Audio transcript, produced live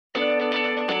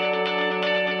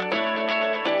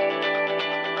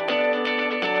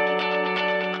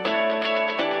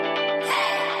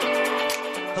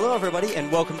everybody,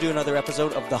 and welcome to another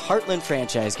episode of the Heartland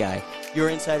Franchise Guy, your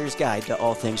insider's guide to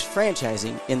all things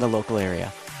franchising in the local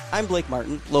area. I'm Blake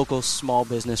Martin, local small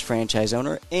business franchise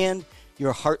owner, and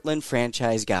your Heartland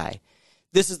Franchise Guy.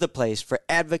 This is the place for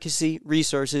advocacy,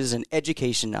 resources, and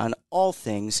education on all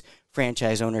things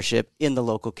franchise ownership in the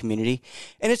local community,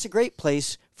 and it's a great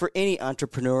place for any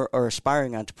entrepreneur or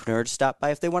aspiring entrepreneur to stop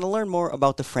by if they want to learn more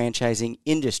about the franchising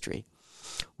industry.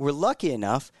 We're lucky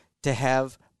enough to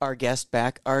have our guest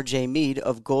back, RJ Mead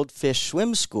of Goldfish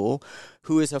Swim School,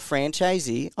 who is a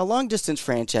franchisee, a long-distance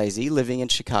franchisee living in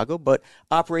Chicago, but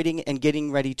operating and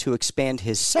getting ready to expand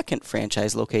his second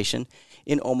franchise location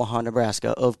in Omaha, Nebraska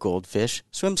of Goldfish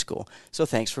Swim School. So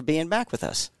thanks for being back with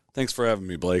us. Thanks for having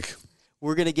me, Blake.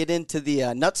 We're going to get into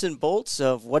the nuts and bolts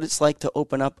of what it's like to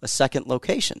open up a second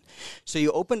location. So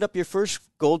you opened up your first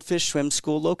Goldfish Swim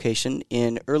School location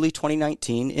in early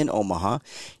 2019 in Omaha.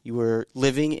 You were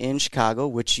living in Chicago,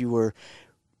 which you were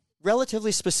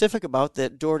relatively specific about,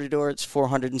 that door-to-door it's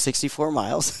 464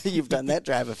 miles. You've done that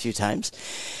drive a few times.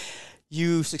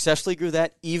 You successfully grew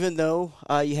that even though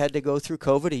you had to go through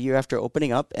COVID a year after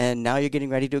opening up, and now you're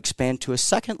getting ready to expand to a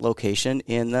second location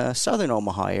in the southern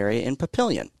Omaha area in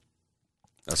Papillion.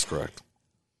 That's correct.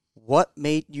 What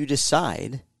made you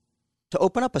decide to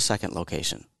open up a second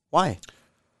location? Why?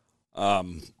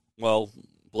 Well,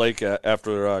 Blake,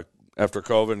 after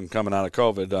COVID and coming out of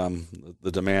COVID,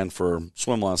 the demand for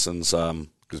swim lessons,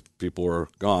 because people were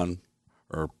gone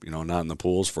or not in the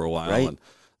pools for a while, right. And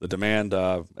the demand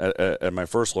at my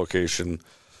first location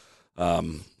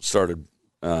started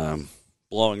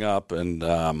blowing up, and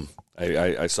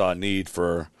I saw a need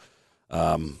for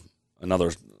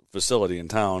another facility in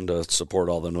town to support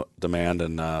all the demand,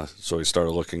 and so we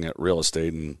started looking at real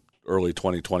estate in early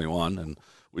 2021, and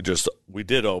we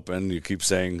did open. You keep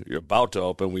saying you're about to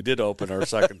open. We did open our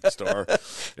second store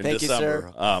in Thank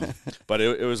December, you, sir. But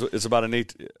it's about an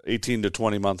 18 to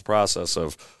 20 month process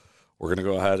of we're going to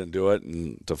go ahead and do it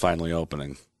and to finally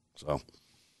opening. So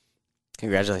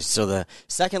congratulations. So the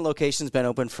second location's been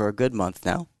open for a good month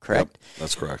now, correct? Yep,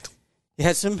 that's correct. You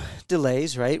had some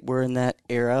delays, right? We're in that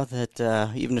era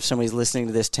that even if somebody's listening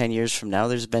to this 10 years from now,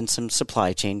 there's been some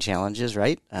supply chain challenges,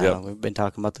 right? Yep. We've been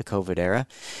talking about the COVID era.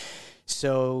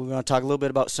 So we want to talk a little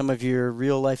bit about some of your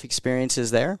real-life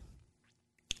experiences there?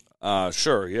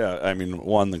 Sure, yeah. I mean,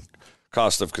 the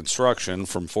cost of construction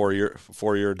from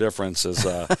four-year difference is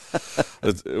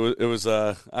it was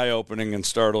eye-opening and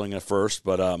startling at first,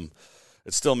 but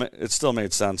it still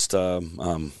made sense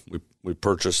to we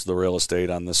purchased the real estate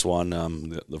on this one.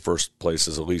 The first place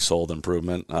is a leasehold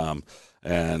improvement,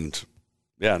 and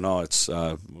yeah, no, it's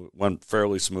went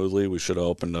fairly smoothly. We should have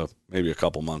opened maybe a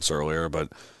couple months earlier,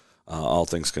 but all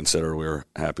things considered, we were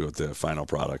happy with the final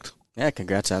product. Yeah,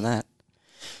 congrats on that.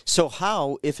 So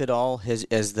how, if at all,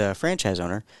 as the franchise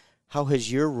owner, how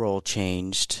has your role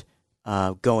changed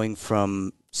going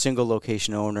from single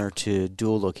location owner to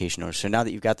dual location owner? So now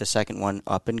that you've got the second one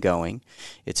up and going,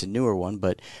 it's a newer one,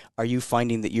 but are you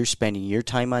finding that you're spending your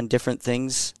time on different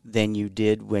things than you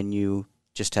did when you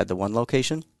just had the one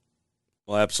location?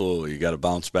 Well, absolutely. You got to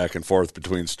bounce back and forth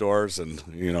between stores, and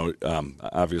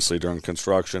obviously during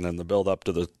construction and the build up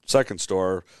to the second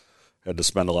store, had to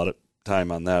spend a lot of time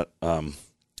on that on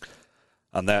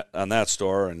that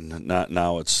store, and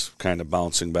now it's kind of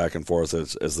bouncing back and forth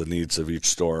as the needs of each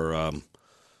store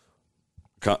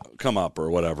come up or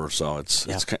whatever. So it's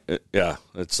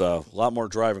a lot more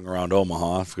driving around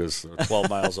Omaha because they're 12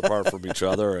 miles apart from each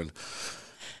other, and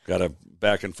got to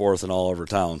back and forth and all over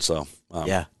town. So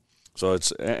yeah. So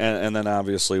it's and then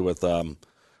obviously with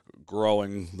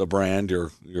growing the brand,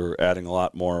 you're adding a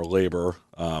lot more labor.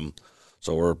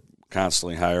 So we're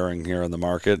constantly hiring here in the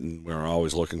market, and we're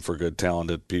always looking for good,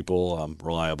 talented people,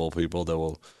 reliable people that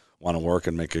will want to work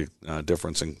and make a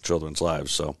difference in children's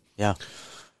lives. So yeah,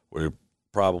 we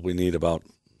probably need about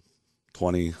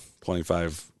 20,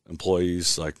 25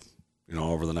 employees,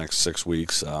 over the next 6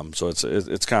 weeks. So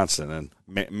it's constant, and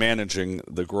managing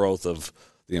the growth of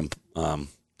the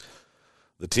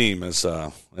team is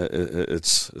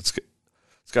it's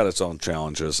got its own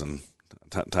challenges and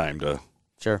time to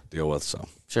deal with. So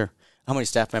sure. How many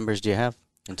staff members do you have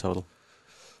in total?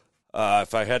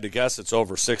 If I had to guess, it's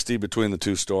over 60 between the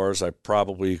two stores. I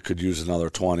probably could use another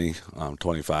 20,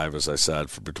 25, as I said,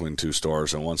 for between two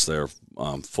stores. And once they're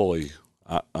fully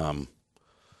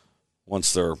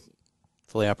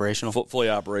operational,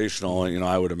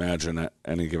 I would imagine at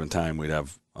any given time we'd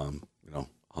have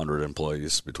 100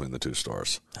 employees between the two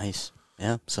stores. Nice.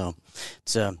 Yeah. So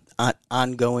it's an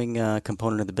ongoing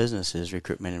component of the business is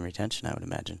recruitment and retention, I would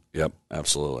imagine. Yep,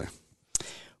 absolutely.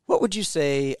 What would you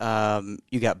say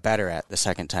you got better at the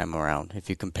second time around if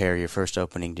you compare your first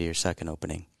opening to your second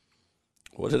opening?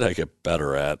 What did I get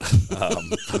better at?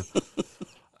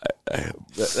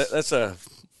 That's a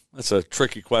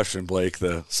tricky question, Blake.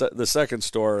 The second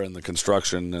store and the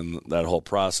construction and that whole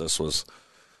process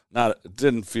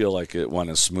didn't feel like it went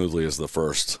as smoothly as the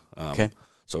first. Okay.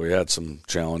 So we had some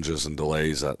challenges and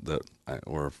delays that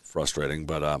were frustrating,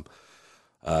 but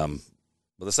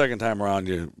the second time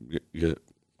around,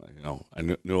 I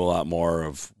knew a lot more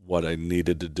of what I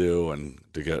needed to do and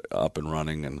to get up and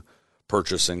running and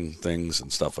purchasing things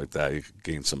and stuff like that. You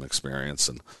gain some experience,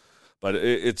 but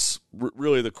it's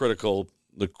really the critical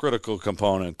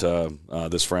component to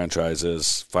this franchise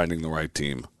is finding the right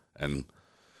team, and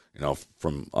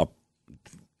from up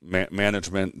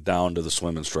management down to the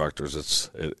swim instructors. It's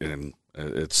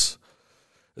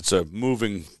a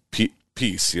moving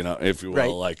piece, if you will.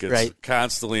 Right, like it's right.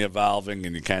 constantly evolving,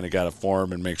 and you kind of got to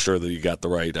form and make sure that you got the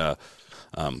right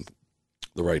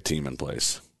team in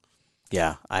place.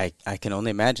 Yeah, I can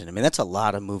only imagine. I mean, that's a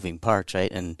lot of moving parts,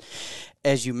 right? And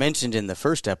as you mentioned in the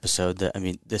first episode,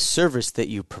 the service that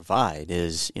you provide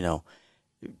is,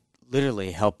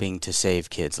 literally helping to save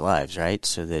kids' lives, right?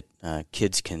 So that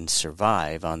kids can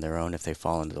survive on their own if they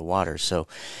fall into the water. So,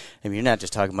 I mean, you're not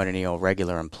just talking about any old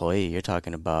regular employee. You're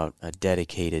talking about a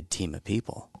dedicated team of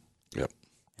people. Yep.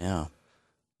 Yeah.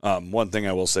 One thing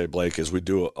I will say, Blake, is we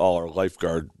do all our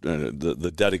lifeguard,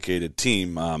 the dedicated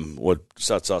team. What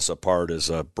sets us apart as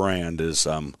a brand is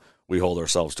we hold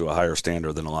ourselves to a higher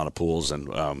standard than a lot of pools,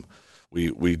 and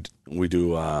we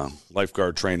do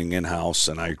lifeguard training in-house,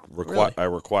 and I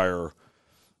require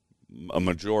a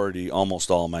majority,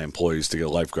 almost all of my employees to get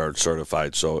lifeguard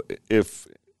certified. So if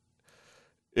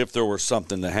there was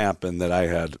something to happen, that I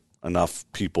had enough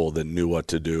people that knew what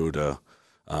to do to,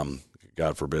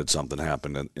 God forbid something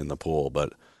happened in the pool.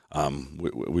 But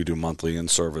we do monthly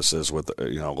in-services with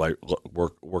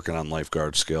working on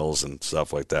lifeguard skills and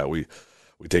stuff like that. We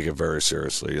take it very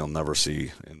seriously. You'll never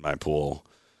see in my pool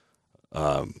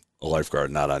a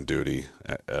lifeguard not on duty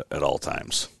at all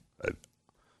times.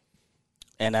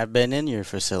 And I've been in your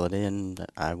facility, and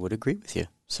I would agree with you.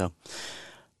 So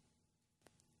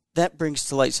that brings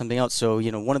to light something else. So,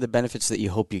 one of the benefits that you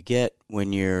hope you get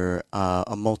when you're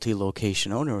a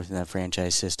multi-location owner within that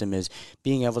franchise system is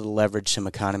being able to leverage some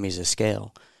economies of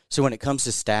scale. So when it comes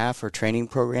to staff or training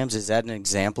programs, is that an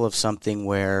example of something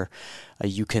where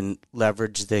you can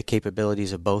leverage the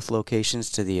capabilities of both locations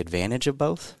to the advantage of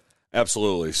both?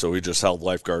 Absolutely. So we just held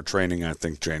lifeguard training, I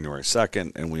think, January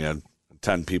 2nd, and we had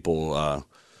 10 people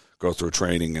go through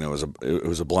training, and it was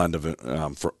a blend of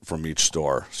from each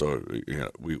store. So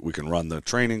we can run the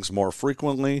trainings more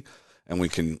frequently, and we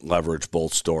can leverage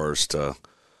both stores to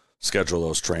schedule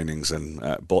those trainings. And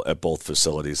at both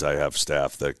facilities, I have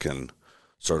staff that can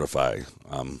certify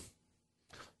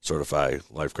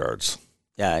lifeguards.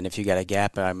 Yeah, and if you got a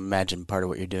gap, I imagine part of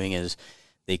what you're doing is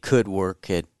they could work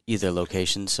at either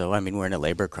location. So, I mean, we're in a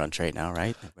labor crunch right now,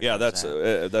 right? Yeah, that's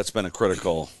been a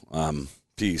critical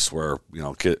piece where,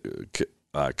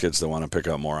 kids that want to pick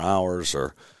up more hours,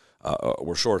 or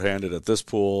we're shorthanded at this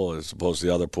pool as opposed to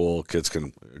the other pool. Kids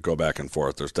can go back and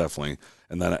forth. There's definitely,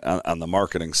 and then on the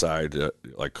marketing side,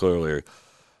 clearly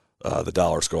the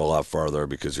dollars go a lot farther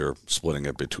because you're splitting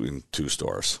it between two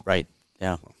stores. Right.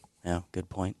 Yeah. Yeah. Good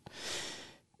point.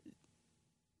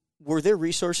 Were there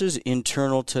resources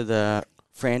internal to the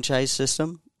franchise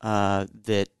system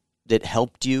that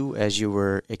helped you as you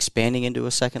were expanding into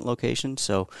a second location?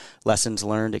 So lessons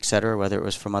learned, et cetera, whether it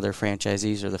was from other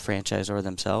franchisees or the franchisor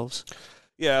themselves?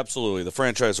 Yeah, absolutely. The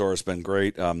franchisor has been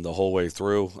great the whole way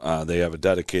through. They have a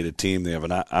dedicated team. They have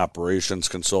an operations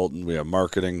consultant. We have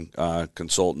marketing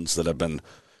consultants that have been,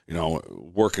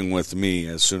 working with me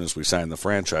as soon as we signed the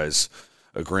franchise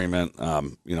agreement.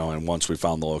 And once we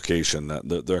found the location,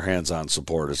 their hands-on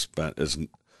support is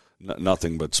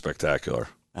nothing but spectacular.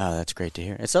 Oh, that's great to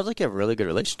hear. It sounds like you have a really good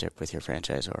relationship with your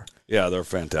franchisor. Yeah, they're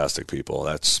fantastic people.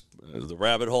 That's the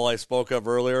rabbit hole I spoke of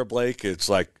earlier, Blake. It's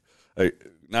like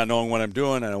not knowing what I'm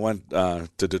doing, and I went to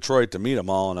Detroit to meet them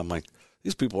all, and I'm like,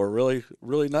 these people are really,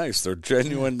 really nice. They're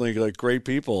genuinely great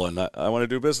people, and I want to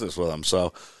do business with them.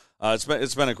 So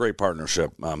it's been a great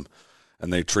partnership, and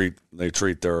they treat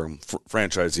their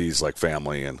franchisees like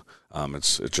family, and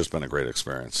it's just been a great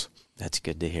experience. That's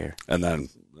good to hear. And then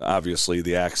obviously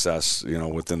the access,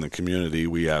 within the community,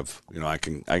 we have, I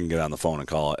can get on the phone and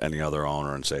call any other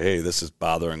owner and say, hey, this is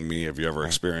bothering me. Have you ever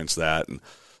experienced that? And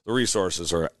the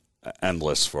resources are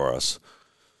endless for us.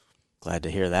 Glad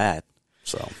to hear that.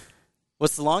 So,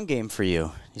 what's the long game for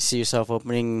you? You see yourself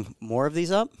opening more of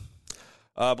these up?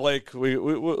 Blake, we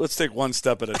let's take one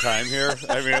step at a time here.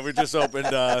 I mean, we just opened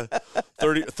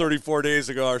 34 days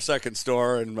ago our second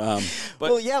store, and but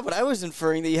well, yeah, but I was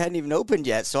inferring that you hadn't even opened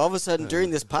yet. So all of a sudden,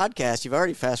 during this podcast, you've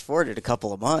already fast forwarded a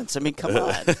couple of months. I mean, come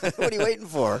on, what are you waiting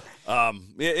for?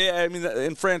 Yeah, I mean,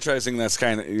 in franchising, that's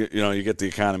kind of you get the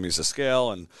economies of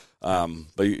scale, and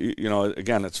but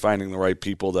again, it's finding the right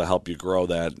people to help you grow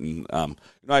that. And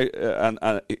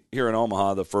here in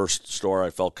Omaha, the first store,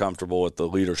 I felt comfortable with the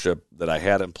leadership that I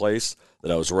had in place,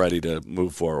 that I was ready to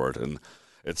move forward. And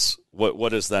it's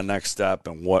what is that next step,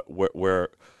 and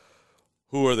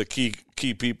who are the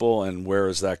key people, and where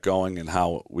is that going, and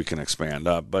how we can expand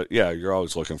up. But yeah, you're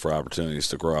always looking for opportunities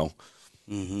to grow.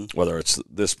 Mm-hmm. Whether it's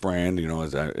this brand,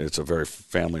 it's a very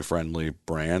family-friendly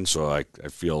brand, so I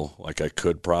feel like I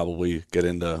could probably get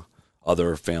into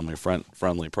other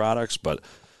family-friendly products. But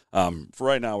for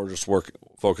right now, we're just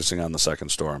focusing on the second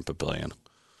store in Papillion.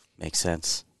 Makes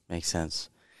sense.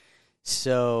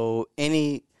 So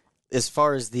as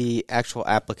far as the actual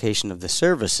application of the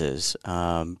services,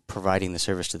 providing the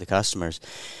service to the customers,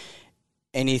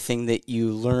 anything that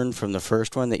you learned from the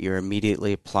first one that you're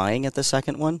immediately applying at the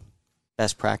second one?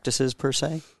 Best practices, per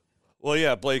se? Well,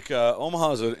 yeah, Blake,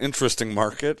 Omaha is an interesting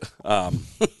market.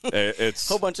 It's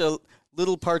a whole bunch of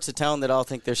little parts of town that all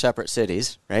think they're separate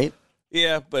cities, right?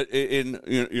 Yeah, but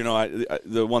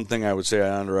the one thing I would say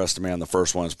I underestimate on the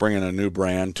first one is bringing a new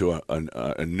brand to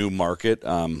a new market.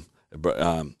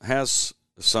 Has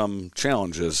some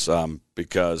challenges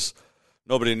because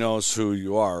nobody knows who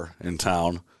you are in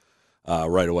town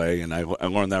right away, and I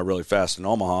learned that really fast in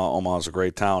Omaha. Omaha's a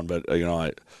great town, but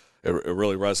it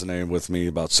really resonated with me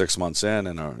about 6 months in,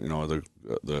 and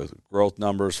the growth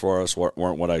numbers for us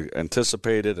weren't what I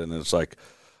anticipated, and it's like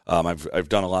I've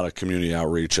done a lot of community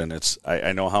outreach, and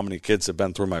I know how many kids have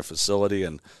been through my facility,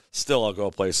 and still I'll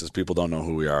go places people don't know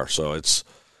who we are. So it's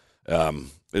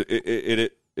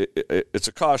it's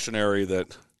a cautionary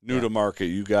that new to market,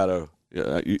 you gotta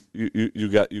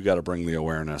bring the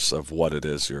awareness of what it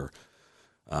is you're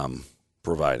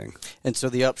providing. And so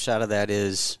the upshot of that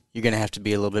is you're going to have to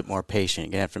be a little bit more patient.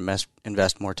 You're going to have to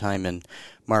invest more time in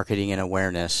marketing and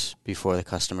awareness before the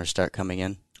customers start coming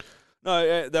in.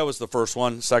 No, that was the first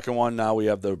one. Second one, now we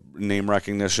have the name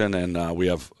recognition, and we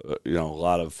have a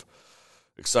lot of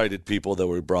excited people that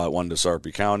we brought one to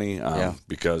Sarpy County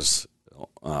because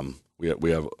we had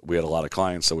a lot of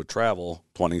clients that would travel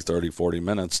 20, 30, 40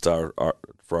 minutes for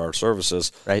our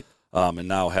services. Right. And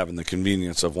now having the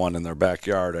convenience of one in their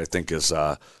backyard, I think is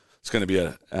it's going to be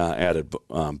an added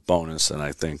bonus. And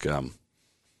I think,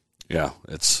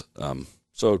 it's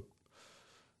so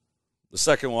the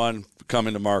second one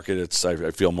coming to market.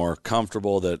 I feel more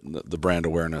comfortable that the brand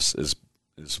awareness is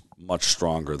much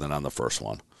stronger than on the first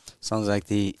one. Sounds like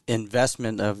the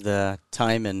investment of the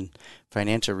time and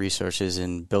financial resources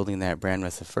in building that brand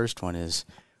with the first one is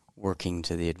working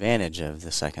to the advantage of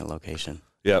the second location.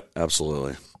 Yep,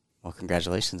 absolutely. Well,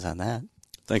 congratulations on that.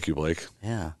 Thank you, Blake.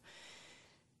 Yeah.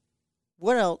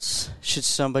 What else should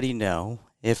somebody know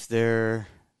if they're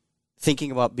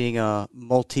thinking about being a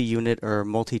multi-unit or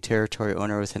multi-territory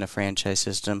owner within a franchise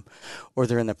system, or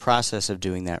they're in the process of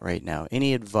doing that right now?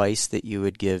 Any advice that you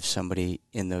would give somebody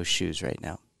in those shoes right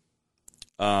now?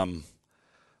 The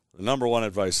number one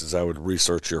advice is I would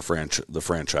research the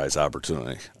franchise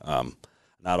opportunity.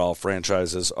 Not all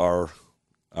franchises are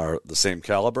the same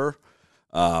caliber.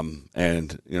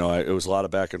 And it was a lot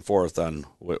of back and forth on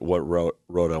what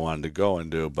road I wanted to go and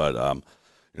do. But,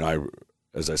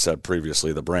 as I said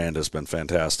previously, the brand has been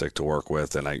fantastic to work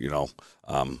with. And I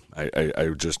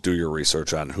would just do your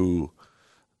research on who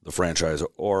the franchisor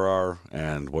are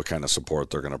and what kind of support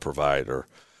they're going to provide, or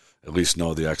at least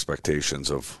know the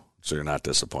expectations so you're not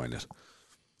disappointed.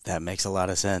 That makes a lot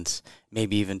of sense.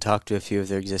 Maybe even talk to a few of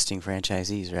their existing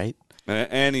franchisees, right?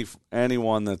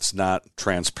 Anyone that's not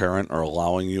transparent or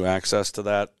allowing you access to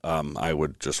that, I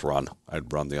would just run.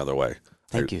 I'd run the other way.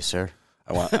 Thank you, sir.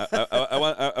 I want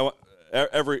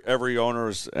every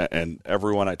owner's and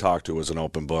everyone I talked to was an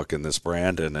open book in this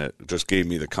brand, and it just gave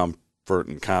me the comfort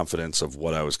and confidence of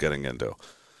what I was getting into.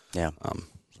 Yeah.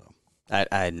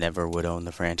 I never would own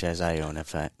the franchise I own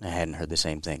if I hadn't heard the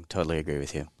same thing. Totally agree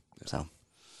with you. Yeah. So,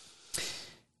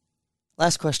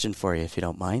 last question for you, if you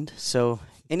don't mind. So,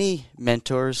 any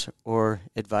mentors or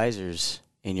advisors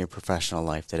in your professional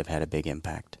life that have had a big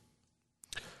impact?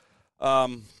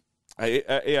 I've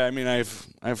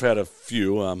had a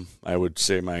few. I would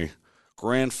say my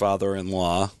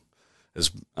grandfather-in-law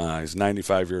he's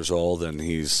 95 years old, and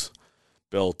he's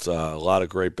built a lot of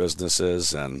great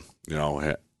businesses, and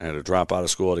had to drop out of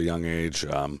school at a young age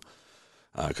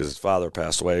because his father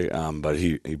passed away. But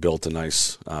he built a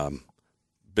nice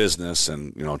business,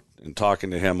 and and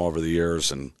talking to him over the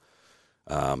years, and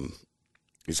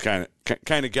he's kind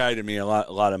of guided me a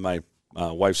lot of my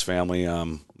wife's family.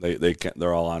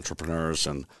 They're all entrepreneurs,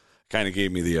 and kind of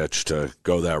gave me the itch to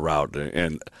go that route.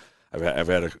 And I've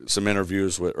had some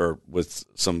interviews with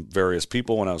some various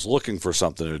people when I was looking for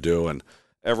something to do, and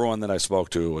everyone that I spoke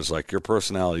to was like, your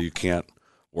personality, you can't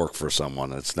work for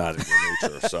someone. It's not in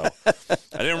your nature. So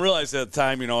I didn't realize at the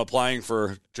time, applying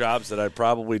for jobs that I'd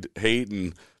probably hate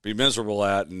and be miserable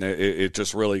at, and it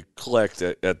just really clicked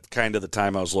at kind of the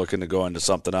time I was looking to go into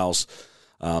something else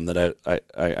that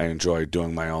I enjoy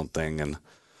doing my own thing, and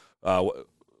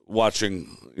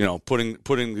watching,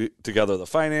 putting together the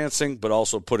financing, but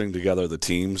also putting together the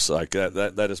teams. Like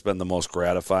that has been the most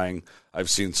gratifying. I've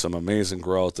seen some amazing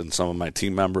growth in some of my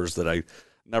team members that I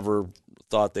never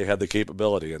thought they had the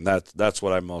capability, and that's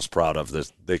what I'm most proud of, that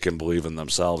they can believe in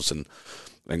themselves and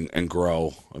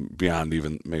grow beyond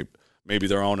even maybe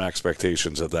their own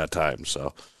expectations at that time.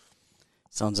 So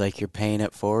sounds like you're paying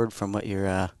it forward from what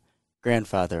your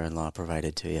grandfather-in-law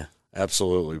provided to you.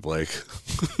 Absolutely, Blake.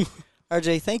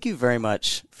 RJ, thank you very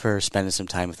much for spending some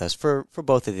time with us for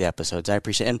both of the episodes. I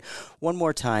appreciate it. And one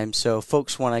more time, so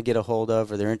folks want to get a hold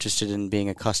of, or they're interested in being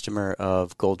a customer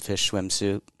of Goldfish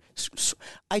Swimsuit.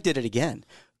 I did it again.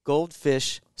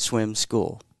 Goldfish Swim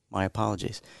School. My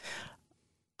apologies.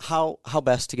 How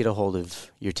best to get a hold of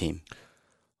your team?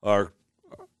 Go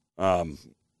on our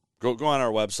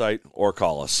website or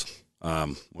call us.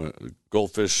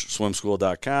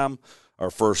 GoldfishSwimSchool.com. Our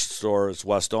first store is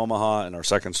West Omaha, and our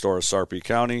second store is Sarpy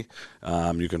County.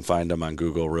 You can find them on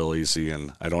Google real easy,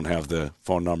 and I don't have the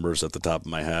phone numbers at the top of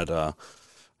my head to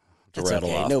rattle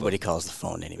okay. off. Nobody calls the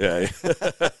phone anymore. Yeah.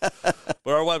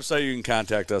 But our website, you can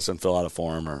contact us and fill out a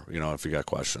form, or if you got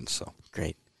questions. So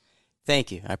great.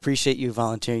 Thank you. I appreciate you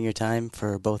volunteering your time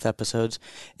for both episodes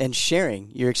and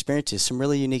sharing your experiences, some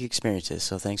really unique experiences.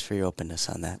 So thanks for your openness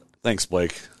on that. Thanks,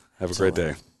 Blake. Have a great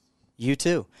day. You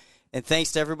too. And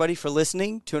thanks to everybody for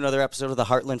listening to another episode of the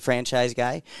Heartland Franchise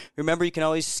Guy. Remember, you can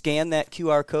always scan that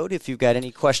QR code if you've got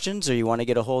any questions or you want to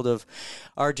get a hold of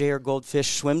RJ or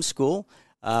Goldfish Swim School.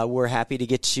 We're happy to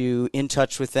get you in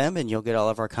touch with them, and you'll get all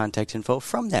of our contact info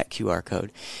from that QR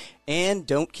code. And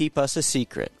don't keep us a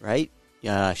secret, right?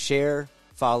 Share,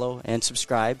 follow, and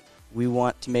subscribe. We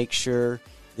want to make sure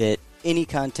that any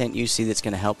content you see that's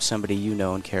going to help somebody you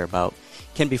know and care about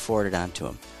can be forwarded on to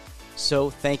them. So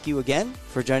thank you again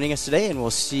for joining us today, and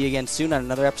we'll see you again soon on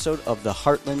another episode of the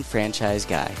Heartland Franchise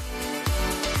Guy.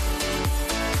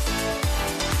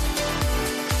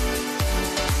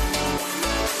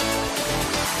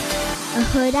 A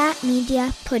Huda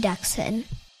Media Production.